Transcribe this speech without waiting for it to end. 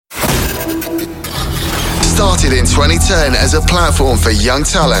Started in 2010 as a platform for young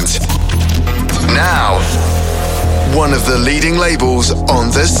talent. Now, one of the leading labels on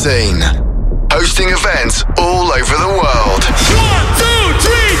the scene. Hosting events all over the world. 1, 2,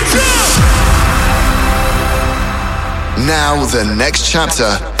 3, jump! Now the next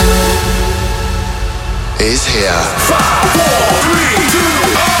chapter is here. 5, 4, 3, 2,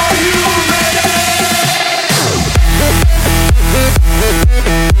 are you ready?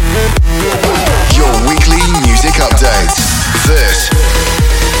 Your weekly music update. This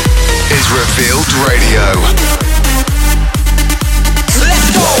is Revealed Radio. Let's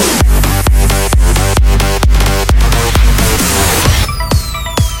go!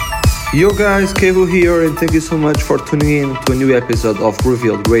 Yo guys, Kevu here, and thank you so much for tuning in to a new episode of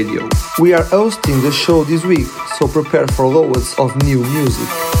Revealed Radio. We are hosting the show this week, so prepare for loads of new music.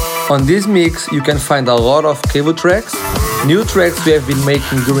 On this mix, you can find a lot of Kevu tracks, new tracks we have been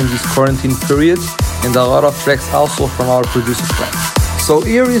making during this quarantine period, and a lot of tracks also from our producer friends. So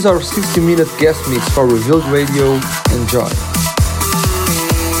here is our 60-minute guest mix for Revealed Radio. Enjoy.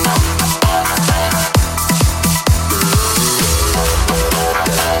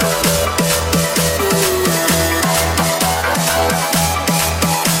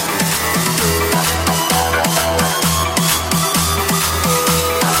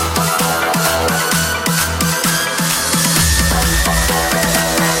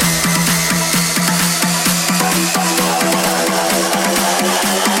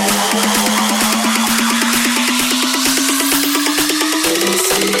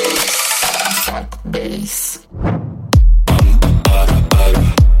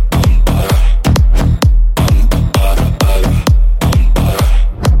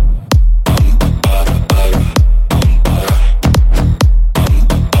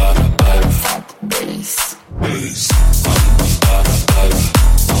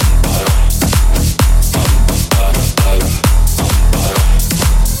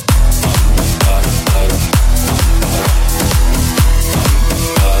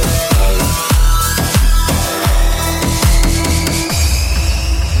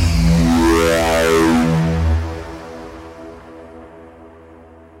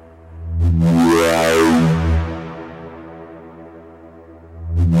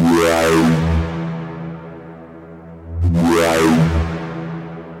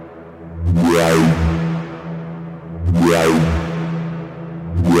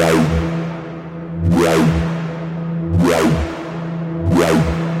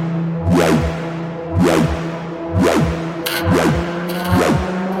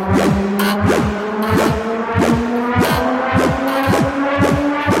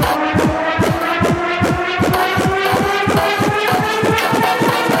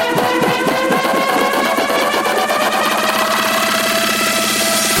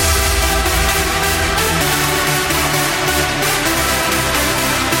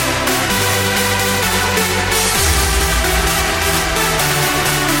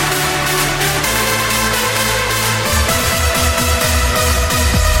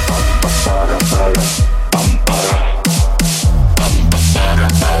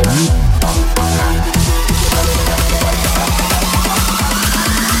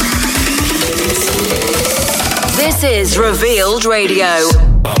 This is Revealed Radio.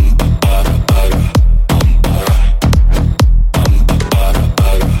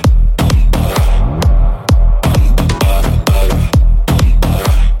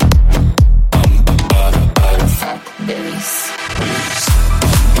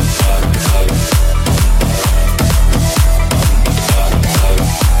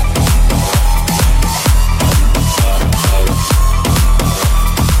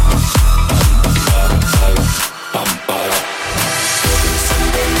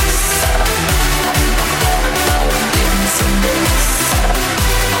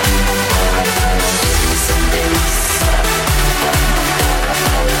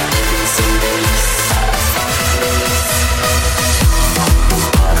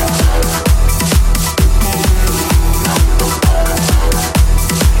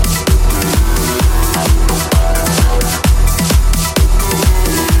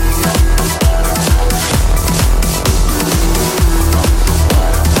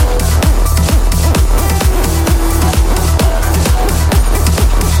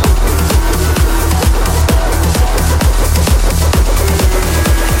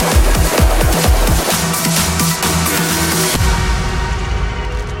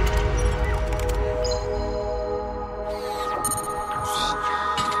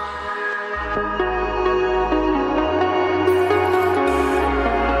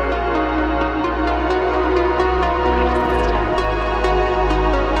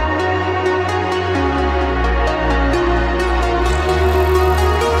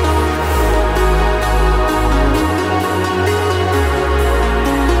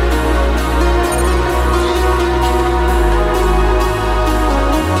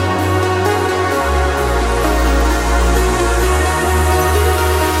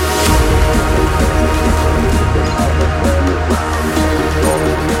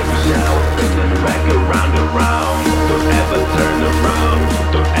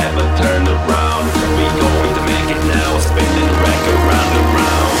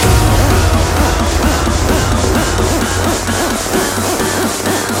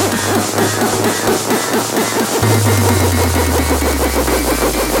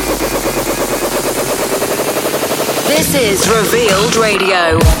 This is Revealed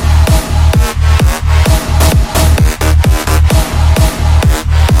Radio.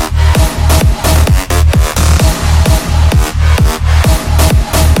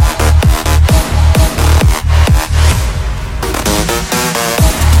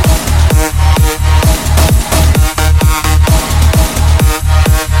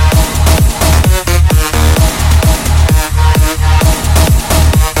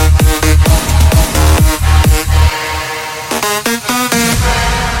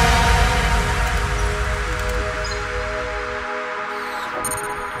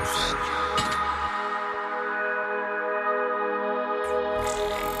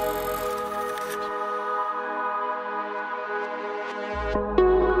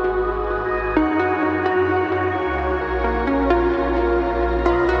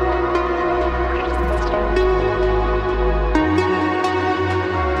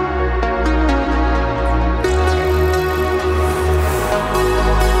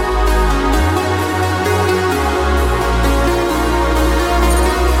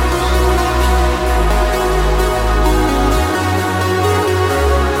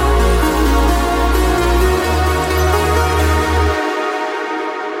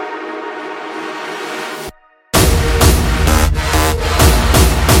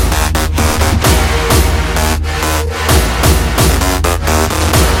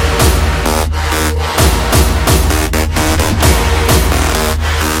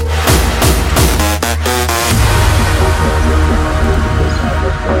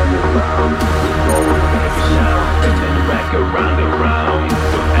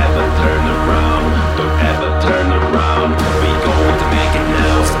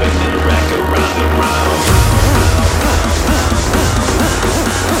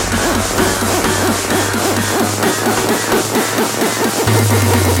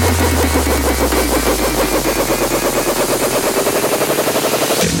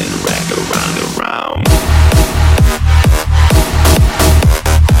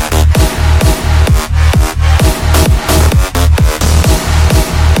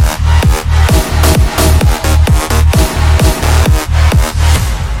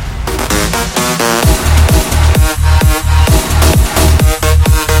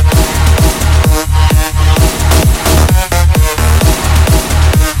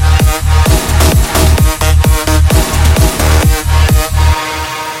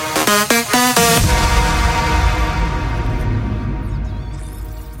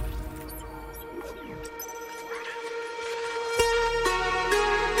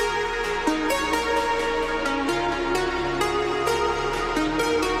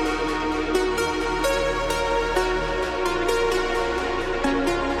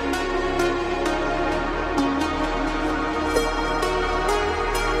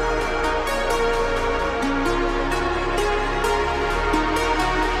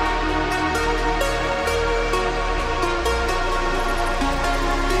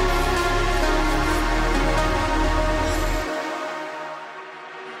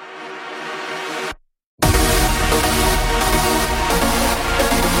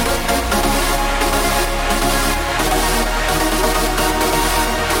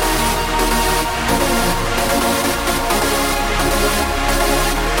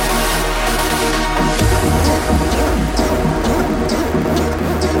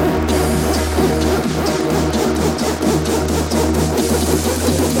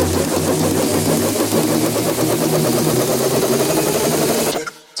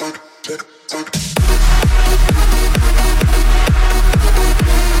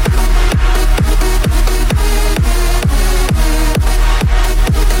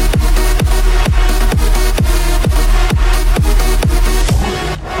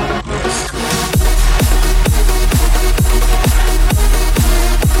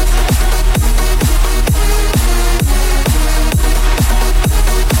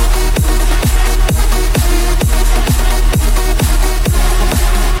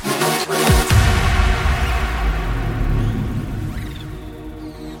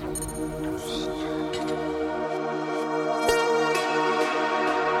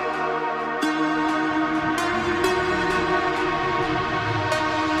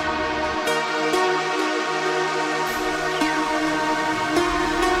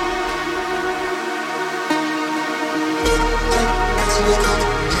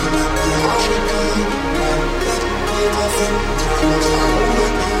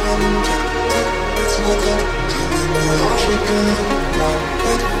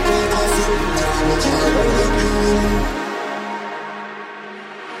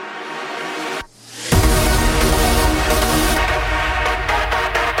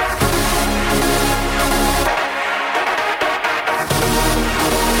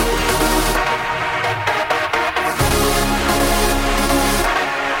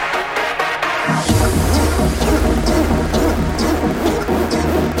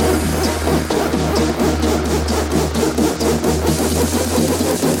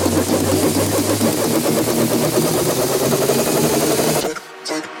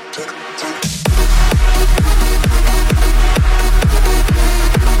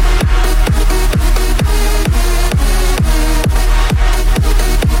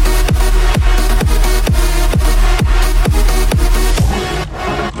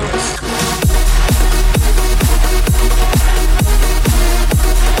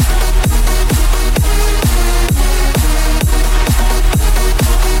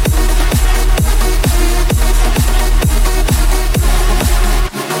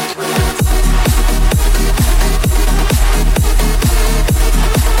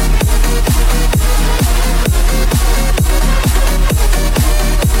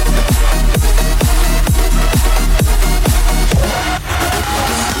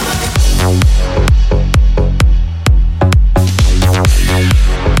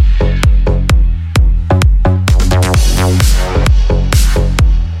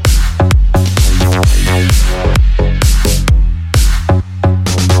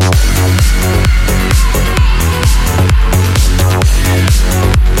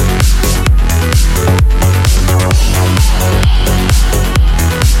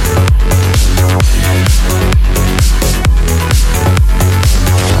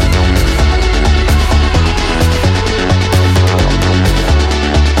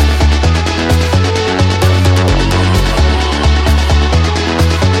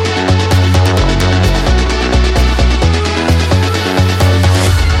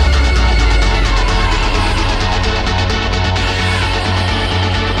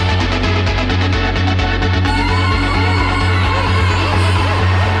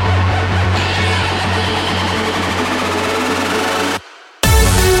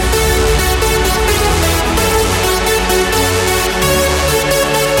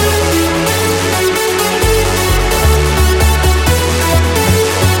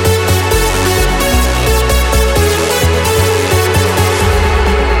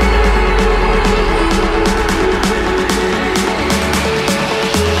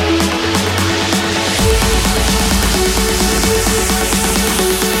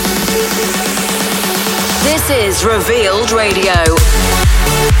 is Revealed Radio.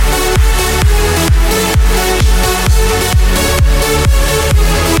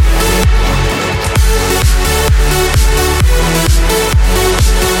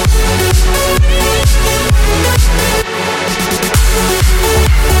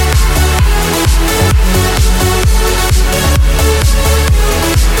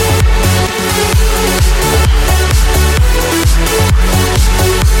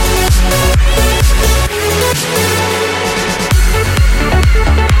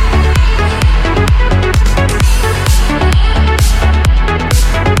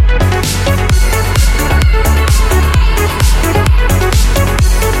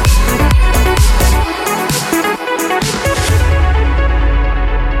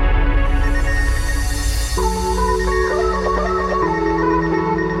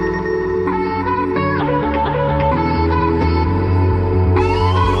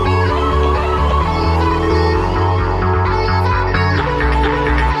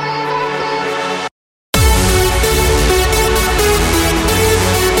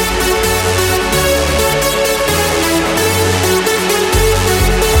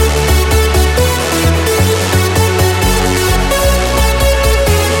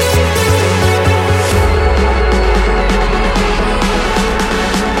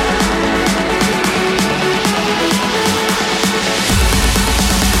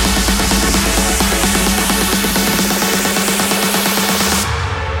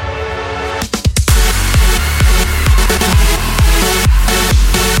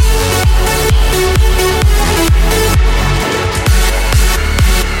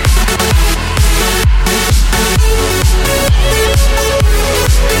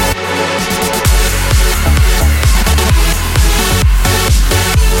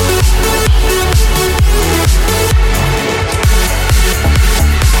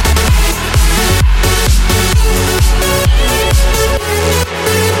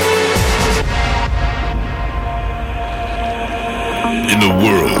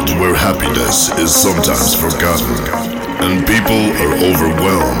 Is sometimes forgotten, and people are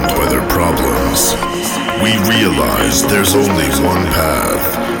overwhelmed by their problems. We realize there's only one path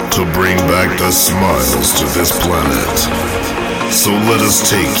to bring back the smiles to this planet. So let us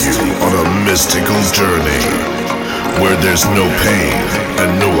take you on a mystical journey, where there's no pain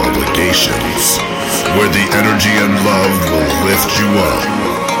and no obligations, where the energy and love will lift you up.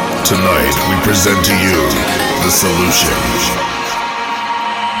 Tonight we present to you the solution.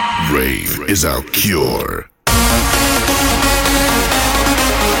 Rave is our cure.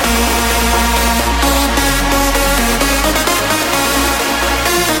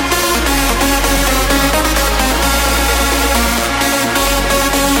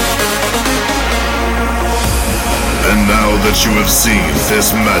 And now that you have seen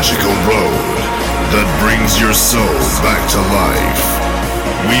this magical road that brings your soul back to life,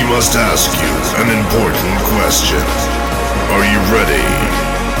 we must ask you an important question. Are you ready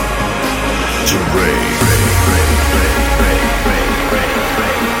to rave?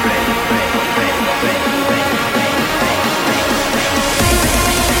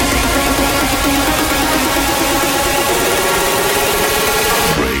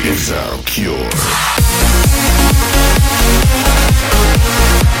 Rave is our cure.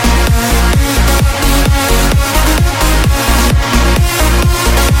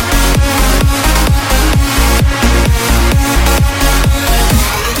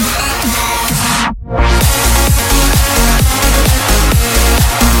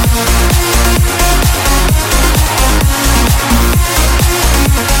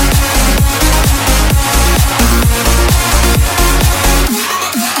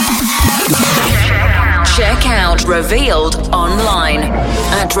 Check out Revealed online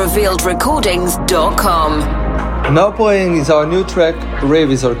at revealedrecordings.com. Now playing is our new track,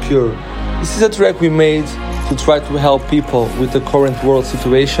 Rave is Our Cure. This is a track we made to try to help people with the current world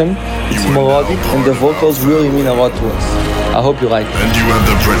situation. It's melodic and the vocals really mean a lot to us. I hope you like it. And you have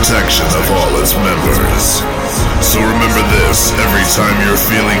the protection of all its members. So remember this, every time you're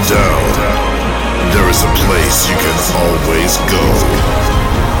feeling down, there is a place you can always go.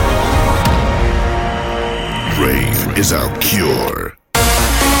 Rave is our cure.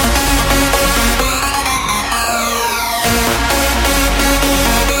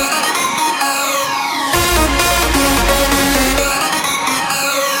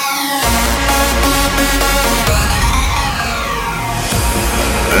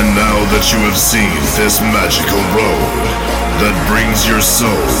 And now that you have seen this magical road that brings your soul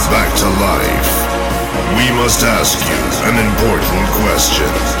back to life, we must ask you an important question.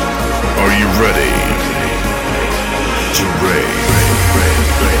 Are you ready to rave?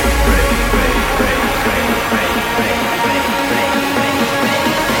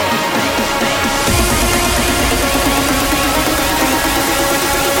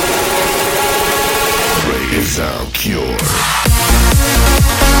 is our cure.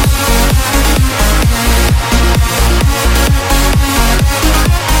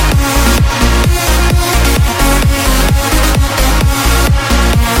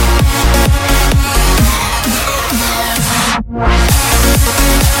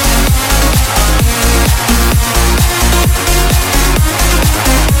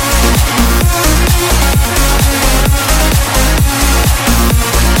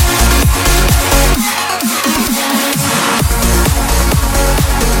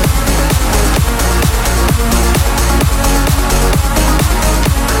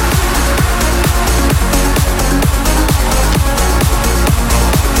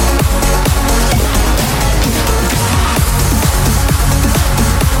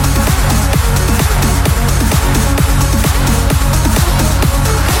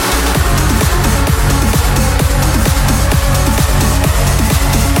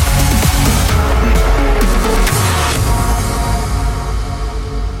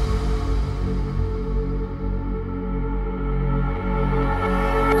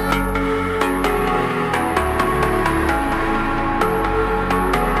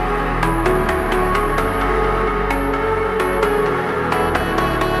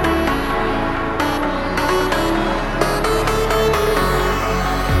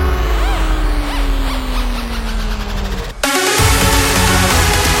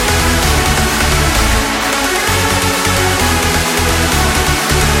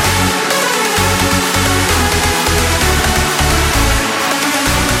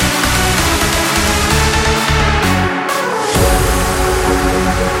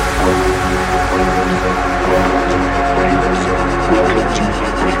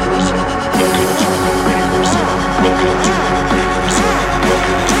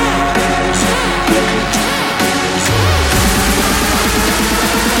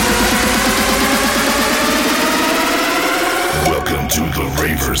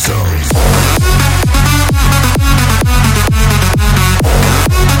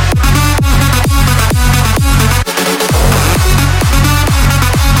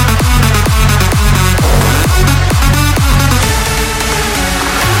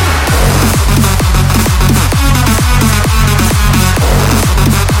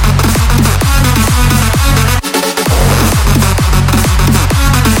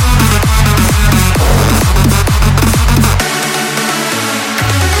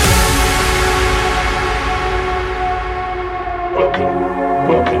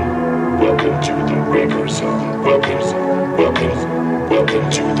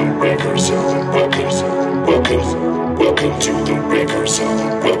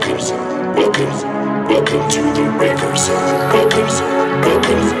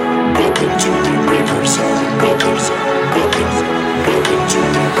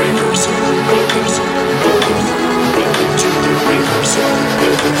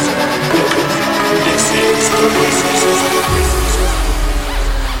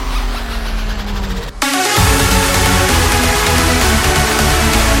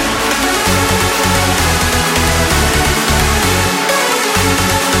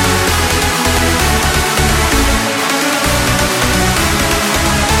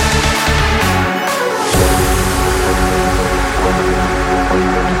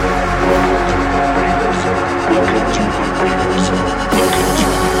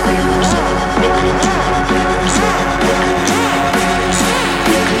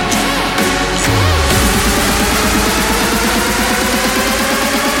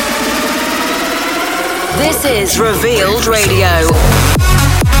 This is Revealed Radio.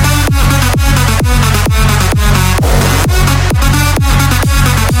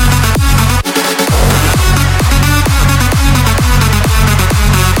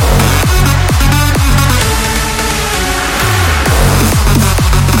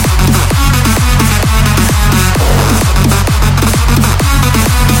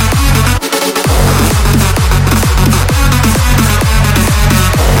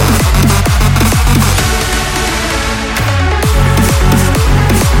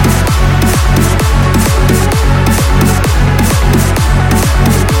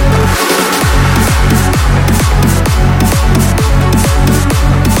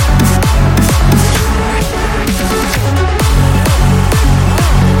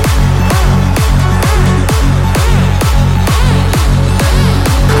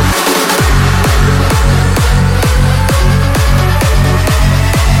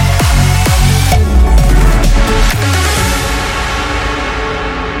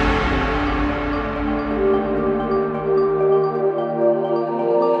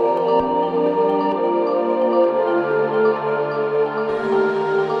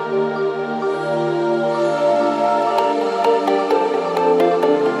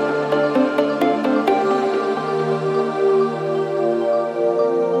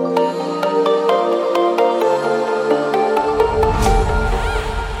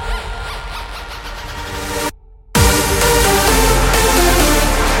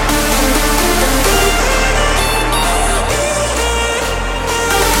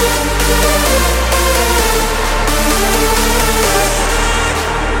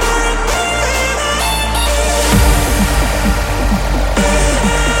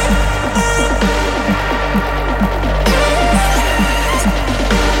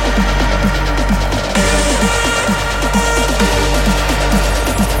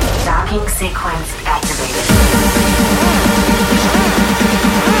 sequence activated.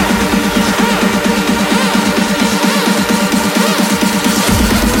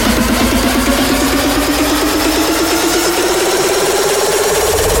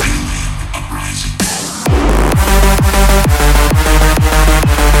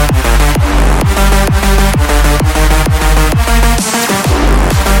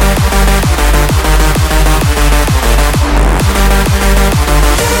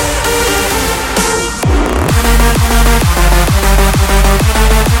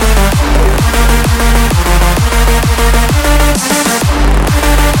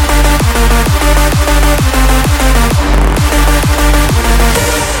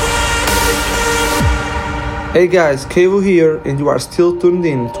 Hey guys, Kevu here, and you are still tuned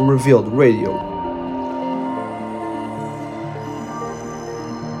in to Revealed Radio.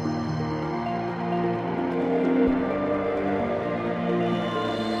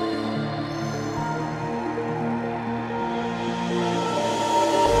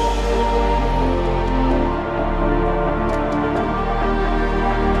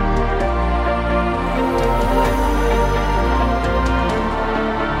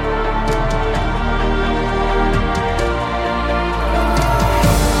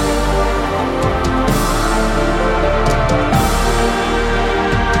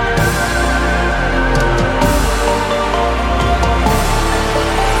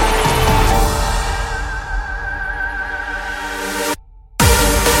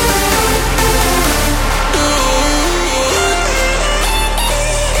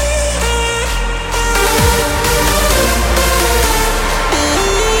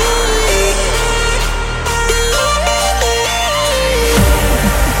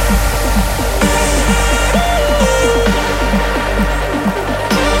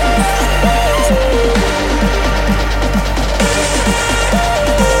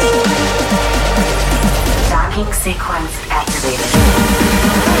 Sequence activated.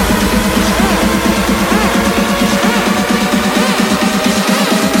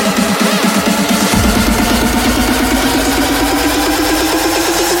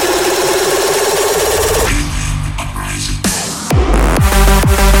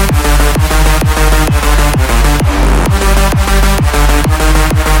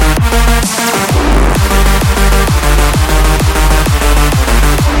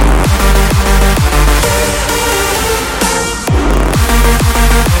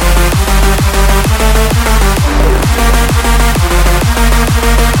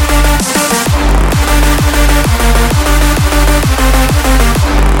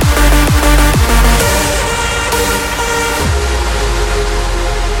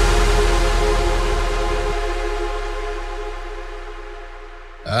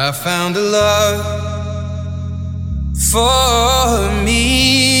 I found a love for me.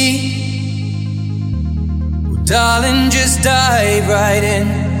 Well, darling, just dive right in.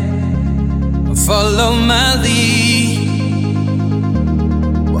 Follow my lead.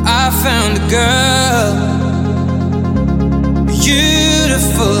 Well, I found a girl,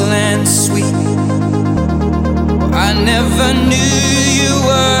 beautiful and sweet. Well, I never knew you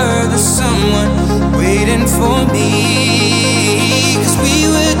were the someone waiting for me. 'Cause we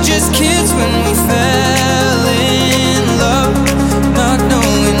were just kids when we fell in love, not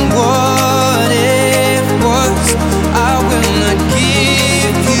knowing what it was. I will not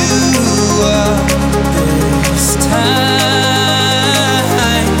give you up this time.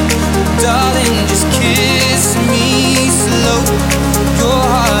 Darling, just kiss me slow. Your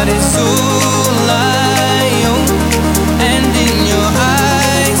heart is all I own, and in your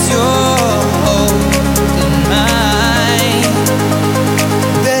eyes you're holding mine.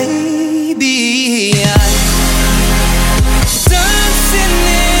 Baby, I'm dancing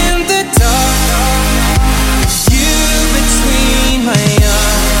in the dark, you between my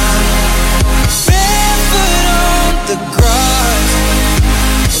arms, barefoot on the grass,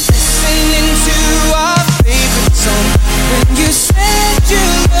 listening to our favorite song. When you said you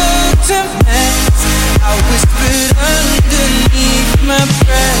looked a mess, I whispered underneath my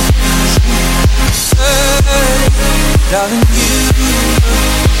breath, darling, you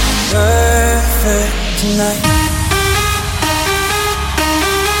look perfect tonight.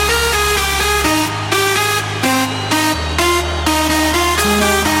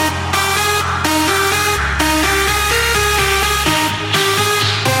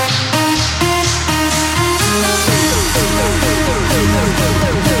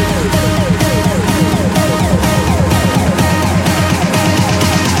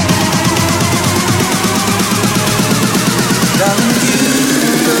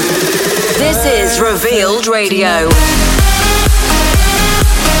 This is Revealed Radio.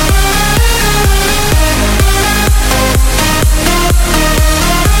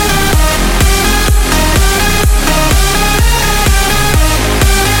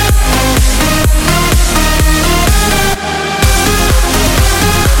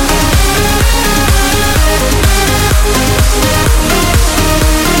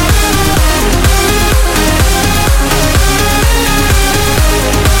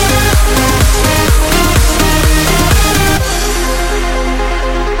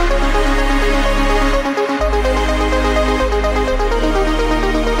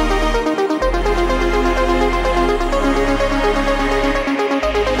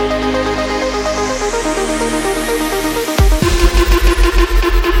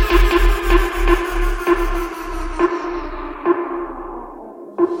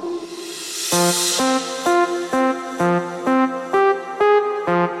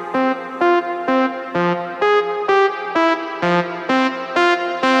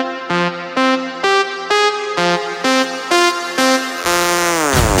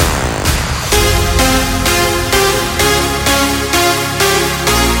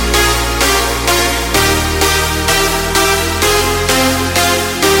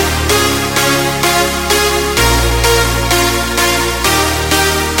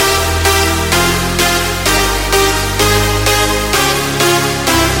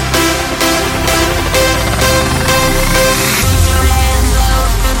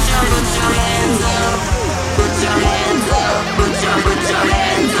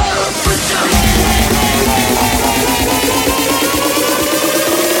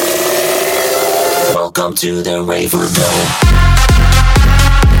 Welcome to the Revealed.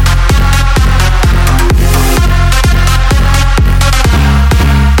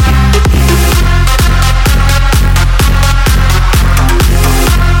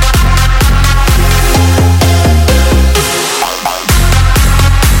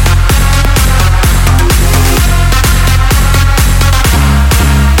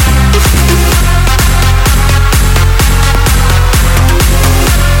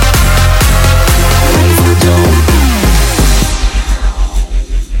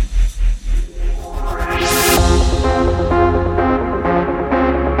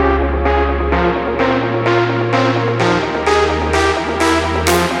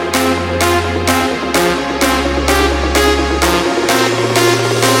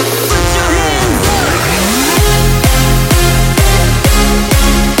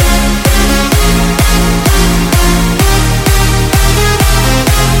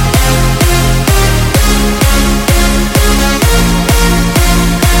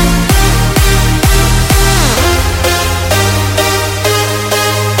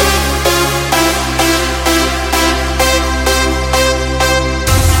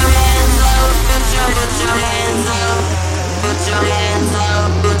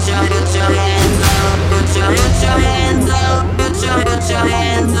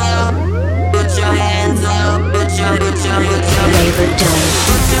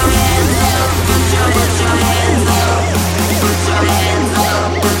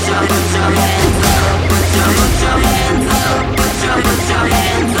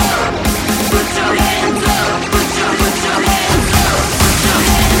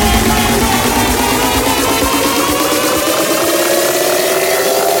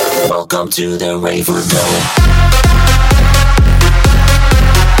 Welcome to the Revealed.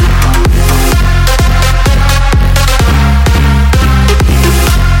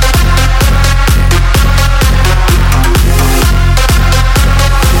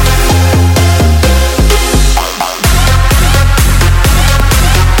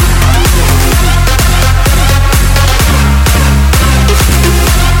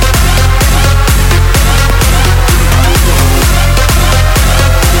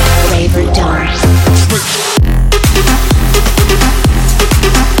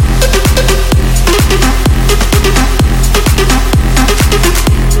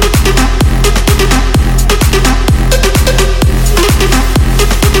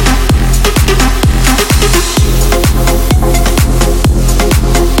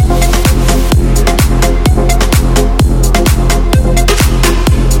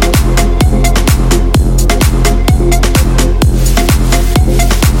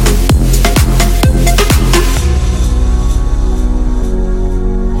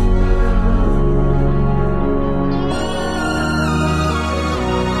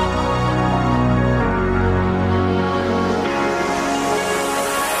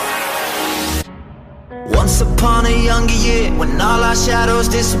 Once upon a younger year, when all our shadows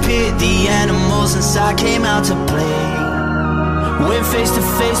disappeared, the animals inside came out to play. Went face to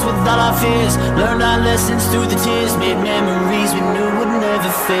face with all our fears, learned our lessons through the tears, made memories we knew would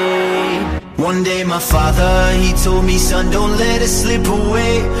never fade. One day my father, he told me, son, don't let it slip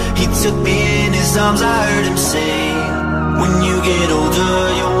away. He took me in his arms, I heard him say, when you get older,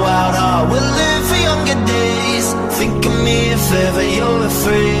 your wild heart will live for younger days. Think of me if ever you're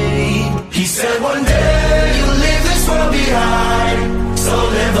afraid. He said one day you'll leave this world behind, so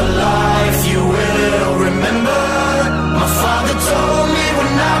live a life you will remember. My father told me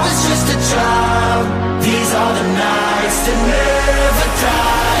when I was just a child, these are the nights that never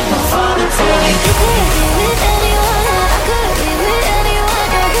die. My father told me you could be with anyone, I could be with anyone.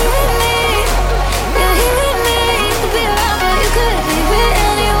 You're here with me, you're here with me. You could be around, but you could be with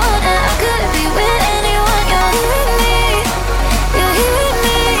anyone, and I could be with anyone. You're here with me, you're here with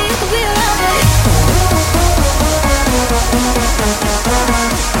me. You could be around, but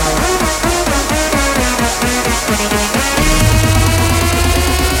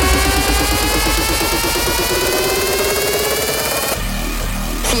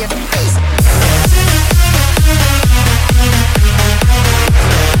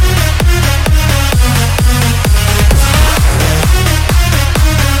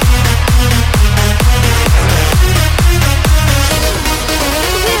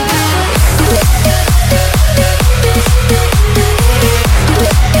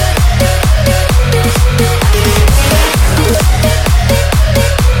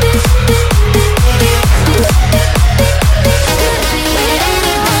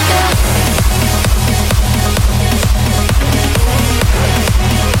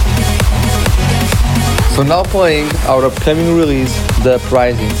So now playing our upcoming release, The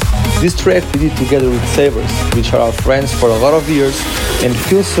Uprising. This track we did together with Sabers, which are our friends for a lot of years, and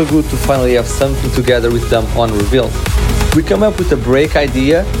feels so good to finally have something together with them on Revealed. We came up with a break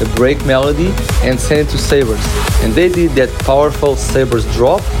idea, a break melody, and sent it to Sabers, and they did that powerful Sabers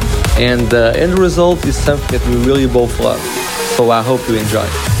drop, and the end result is something that we really both love, so I hope you enjoy.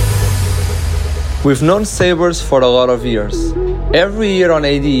 We've known Sabers for a lot of years. Every year on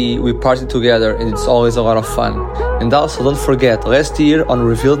ADE we party together and it's always a lot of fun. And also don't forget, last year on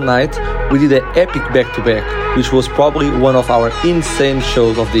Revealed Night we did an epic back-to-back, which was probably one of our insane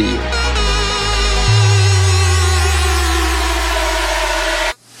shows of the year.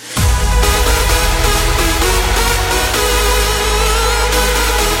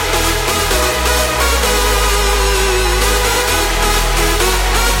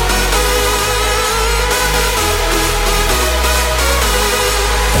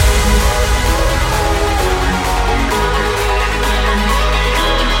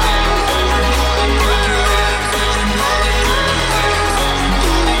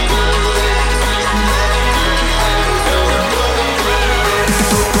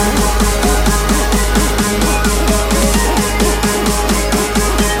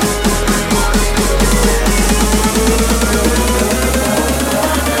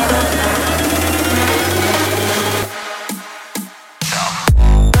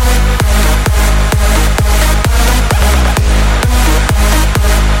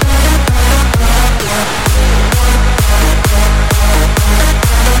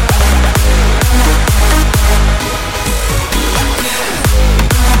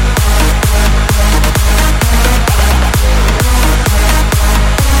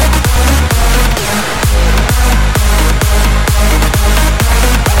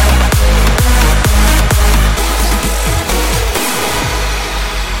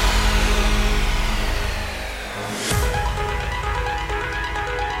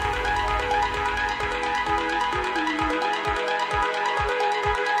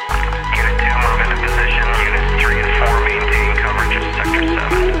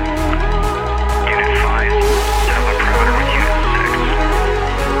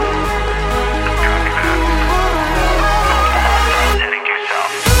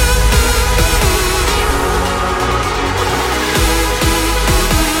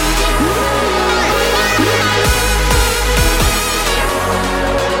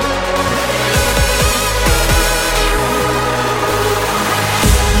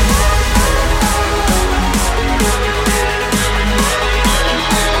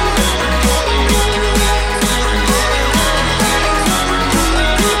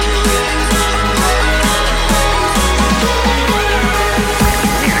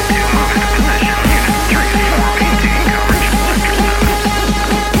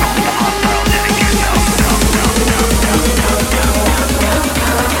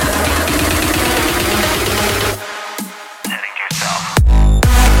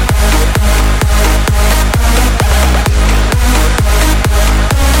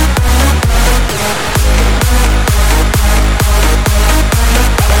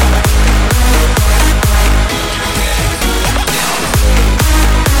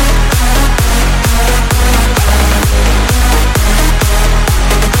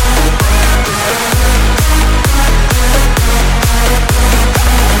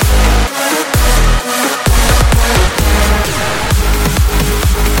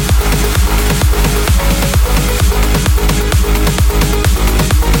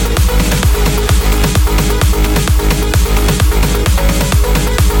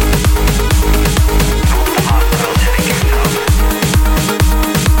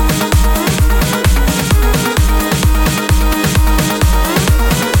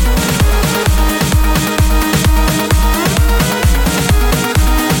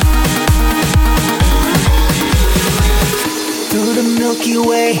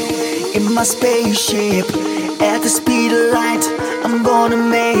 My spaceship at the speed of light, I'm gonna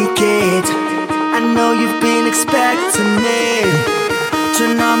make it. I know you've been expecting me.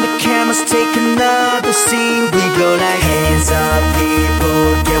 Turn on the cameras, take another scene. We go like hands up,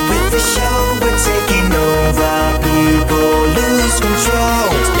 people, get with the show. We're taking over, people lose control.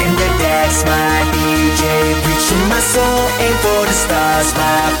 In the decks, my DJ preaching my soul. Aim for the stars,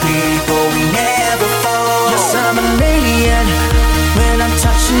 my people, we never fall. Yes, I'm an alien. When I'm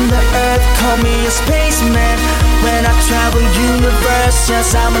touching the earth, call me a spaceman. When I travel universe,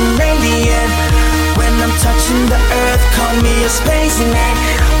 yes, I'm an alien. When I'm touching the earth, call me a spaceman.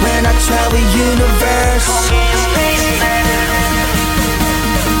 When I travel universe, call me a spaceman.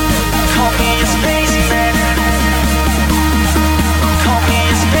 Call me a spaceman. Call me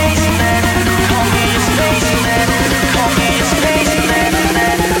a spaceman. Call me a spaceman. Call me a spaceman.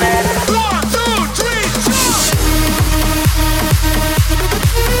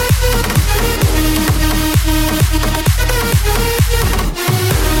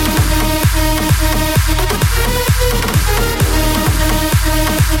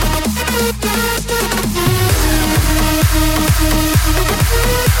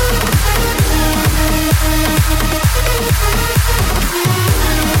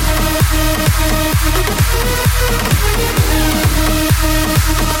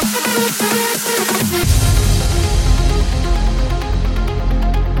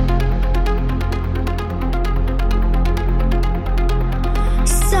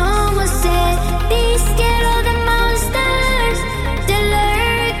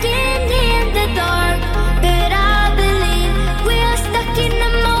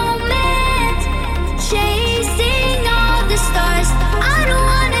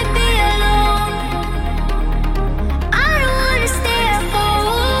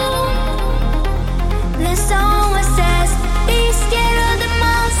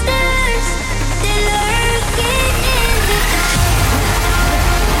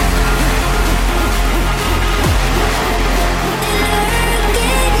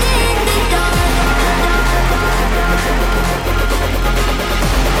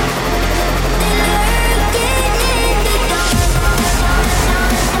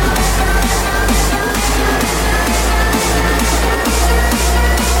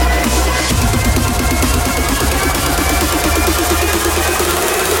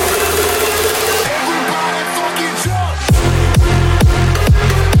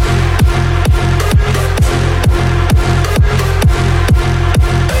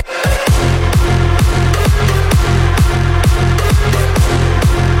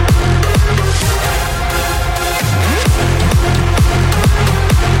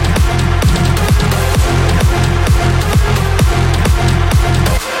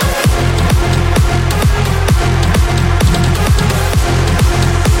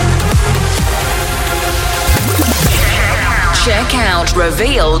 out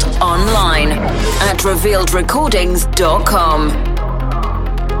Revealed online at revealedrecordings.com.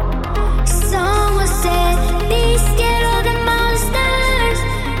 Someone said, be scared of the monsters,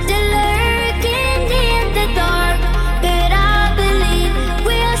 they're lurking in the dark. But I believe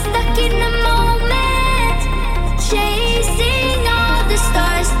we're stuck in the moment, chasing all the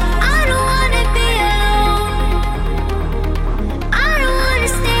stars. I don't wanna be alone, I don't wanna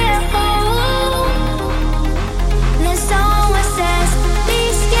stay at home. Then someone says, be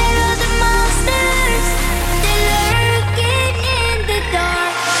scared of the monsters, they're lurking in the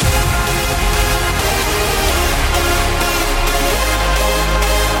dark.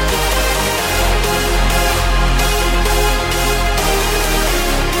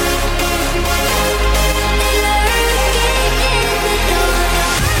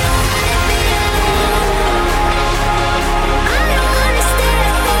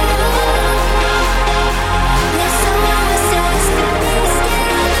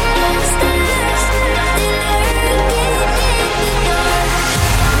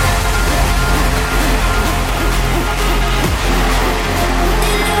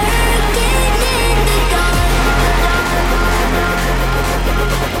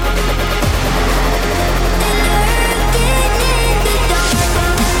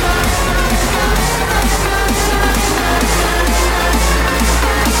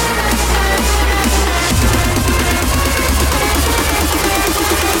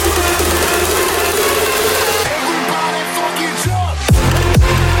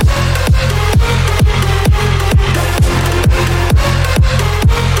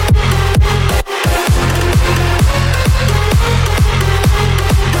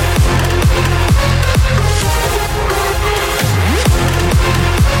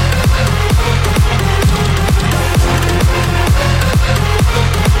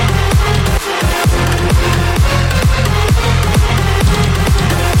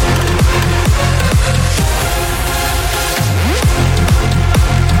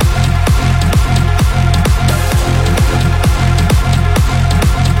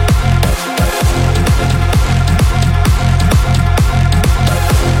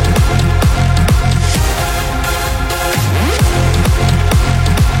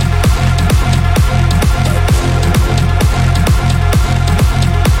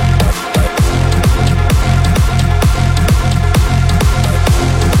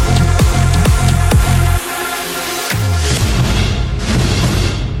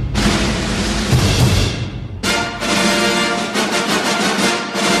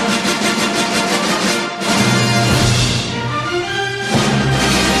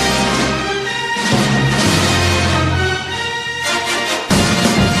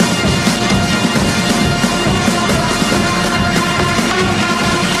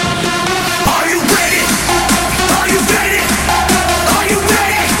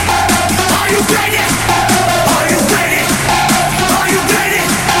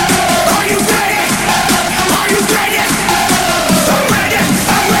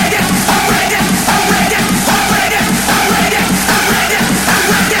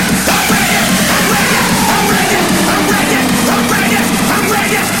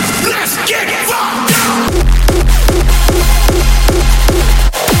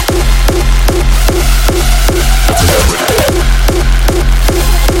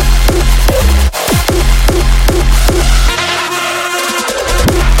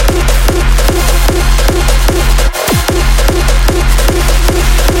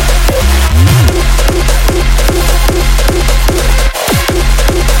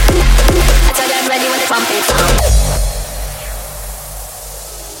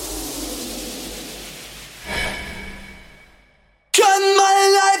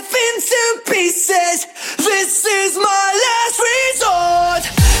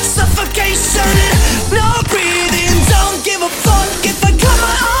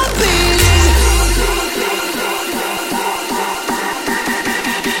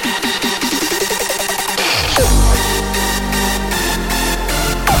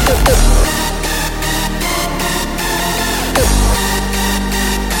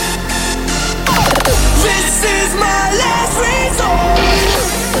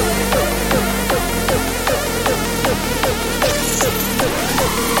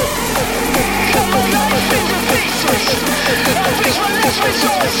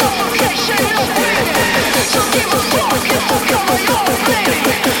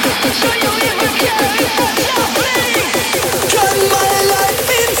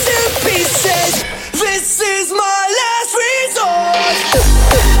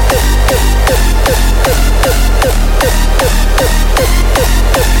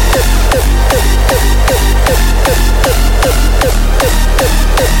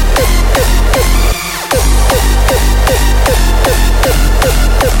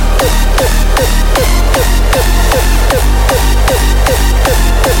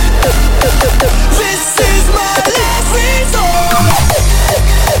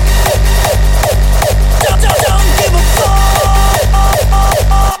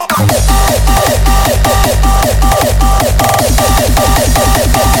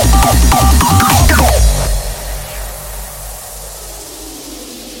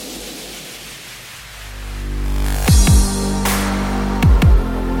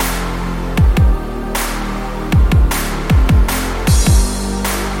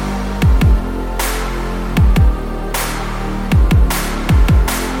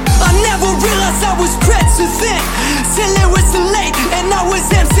 too thin. Till it was too late and I was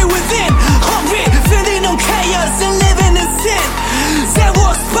empty within. Hungry, feeding on chaos and living in sin. There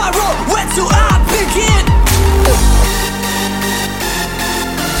was spiral, where do I begin?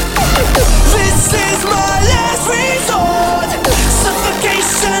 This is my last resort.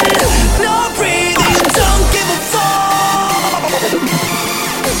 Suffocation, no breathing, don't give a fuck.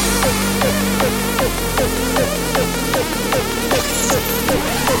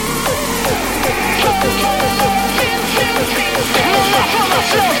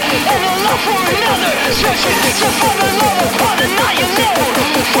 And a love for another, searching to find another part of not your level.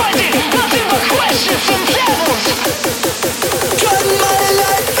 Finding nothing but questions and devils. Cut my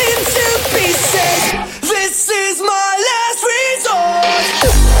life into pieces. This is my last resort.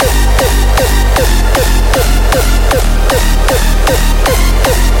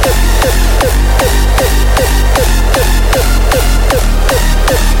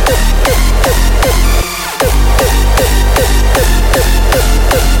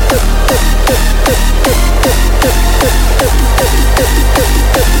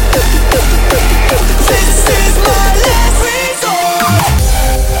 This is my last resort.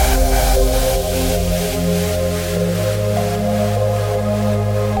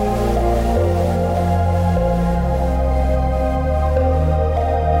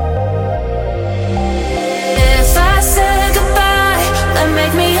 If I said goodbye, then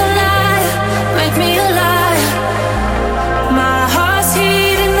make me a liar, make me a liar. My heart's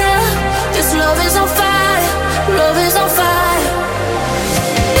heating up, this love is on fire, love is on fire.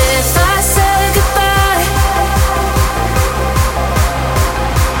 If I said goodbye,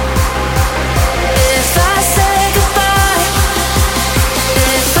 if I said goodbye,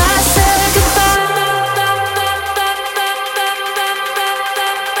 if I said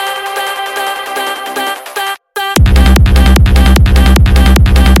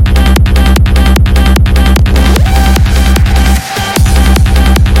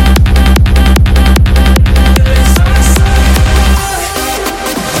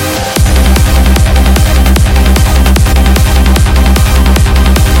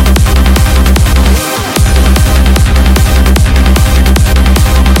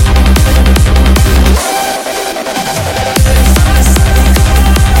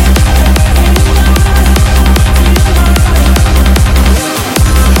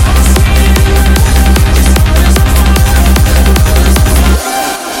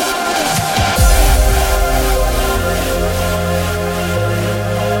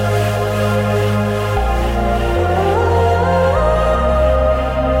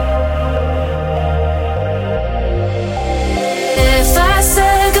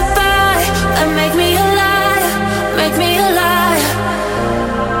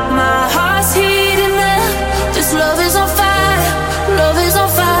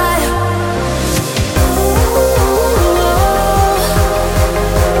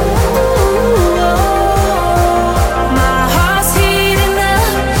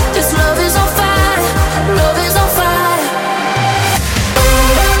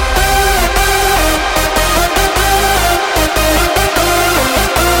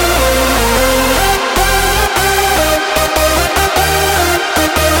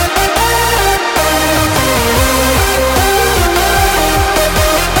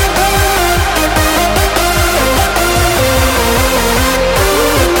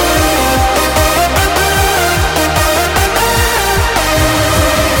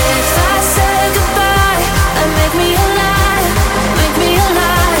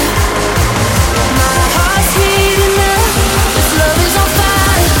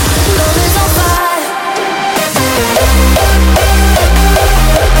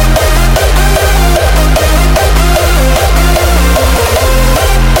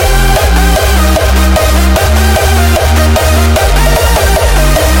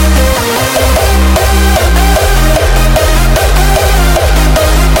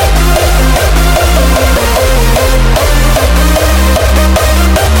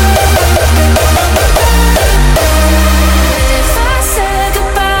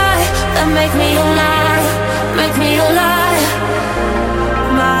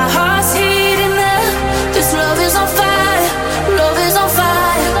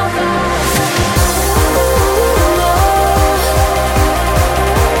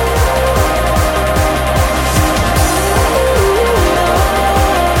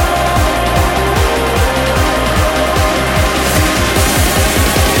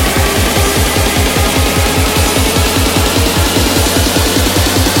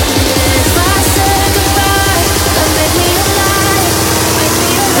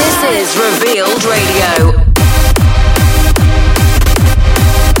Revealed Radio.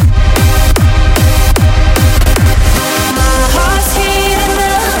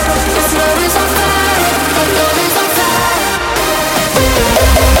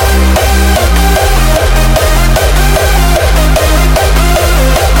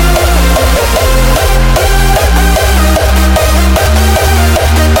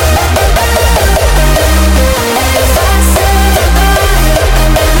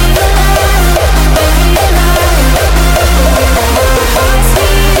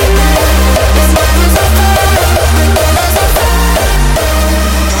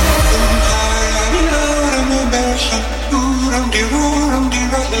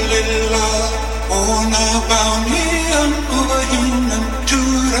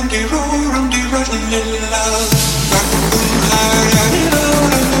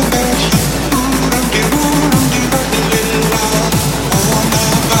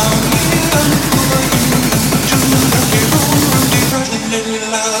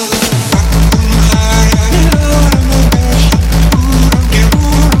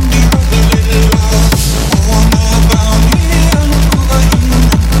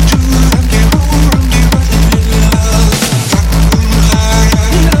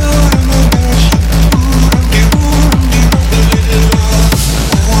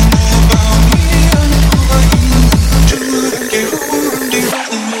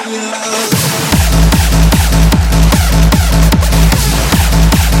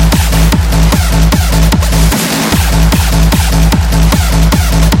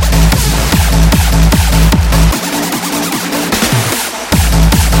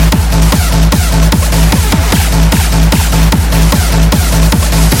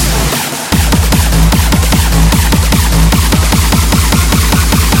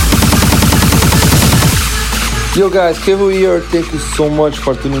 Yo guys, Kevu here. Thank you so much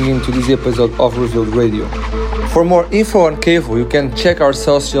for tuning in to this episode of Revealed Radio. For more info on Kevu, you can check our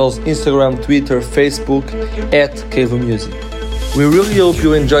socials, Instagram, Twitter, Facebook at Kevu Music. We really hope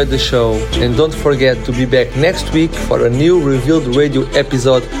you enjoyed the show, and don't forget to be back next week for a new Revealed Radio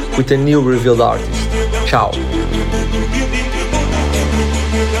episode with a new Revealed artist. Ciao.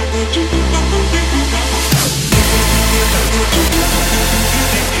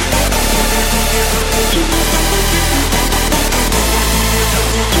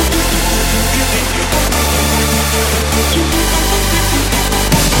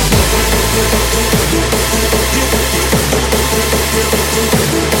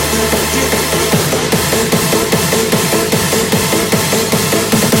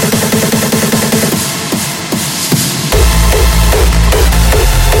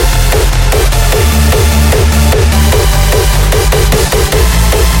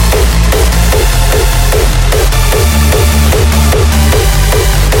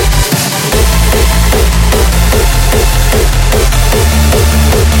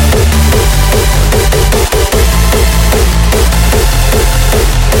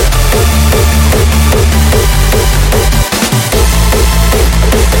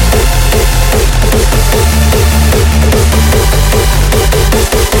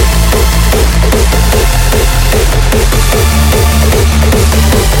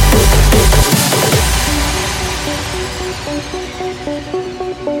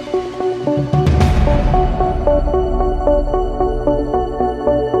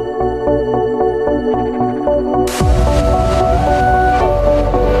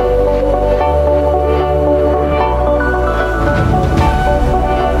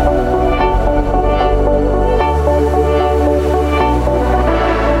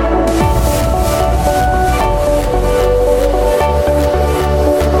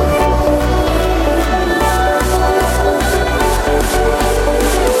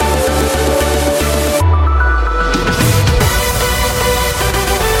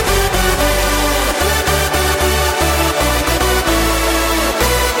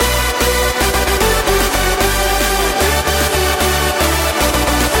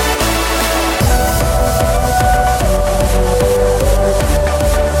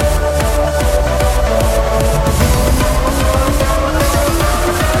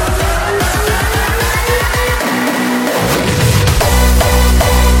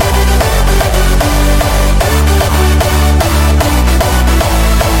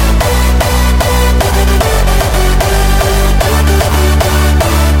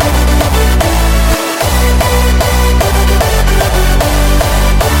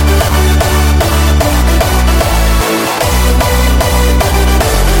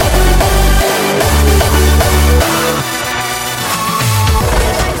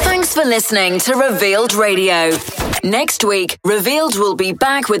 Listening to Revealed Radio. Next week, Revealed will be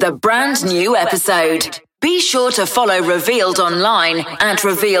back with a brand new episode. Be sure to follow Revealed online at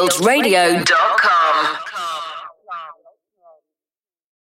revealedradio.com.